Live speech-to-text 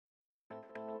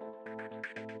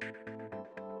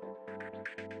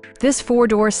This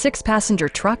four-door, six-passenger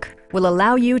truck will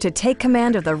allow you to take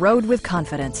command of the road with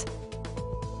confidence.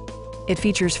 It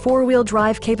features four-wheel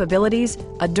drive capabilities,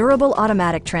 a durable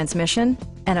automatic transmission,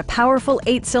 and a powerful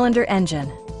 8-cylinder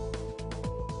engine.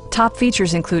 Top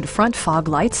features include front fog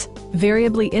lights,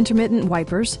 variably intermittent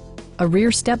wipers, a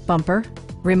rear step bumper,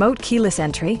 remote keyless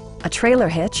entry, a trailer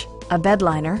hitch, a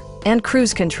bedliner, and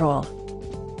cruise control.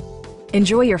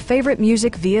 Enjoy your favorite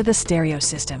music via the stereo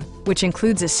system, which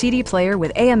includes a CD player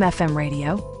with AM/FM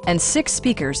radio and 6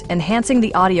 speakers enhancing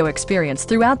the audio experience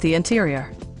throughout the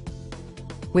interior.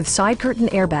 With side curtain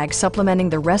airbags supplementing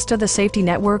the rest of the safety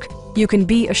network, you can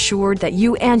be assured that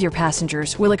you and your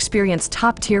passengers will experience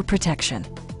top-tier protection.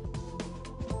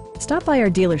 Stop by our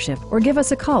dealership or give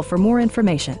us a call for more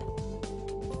information.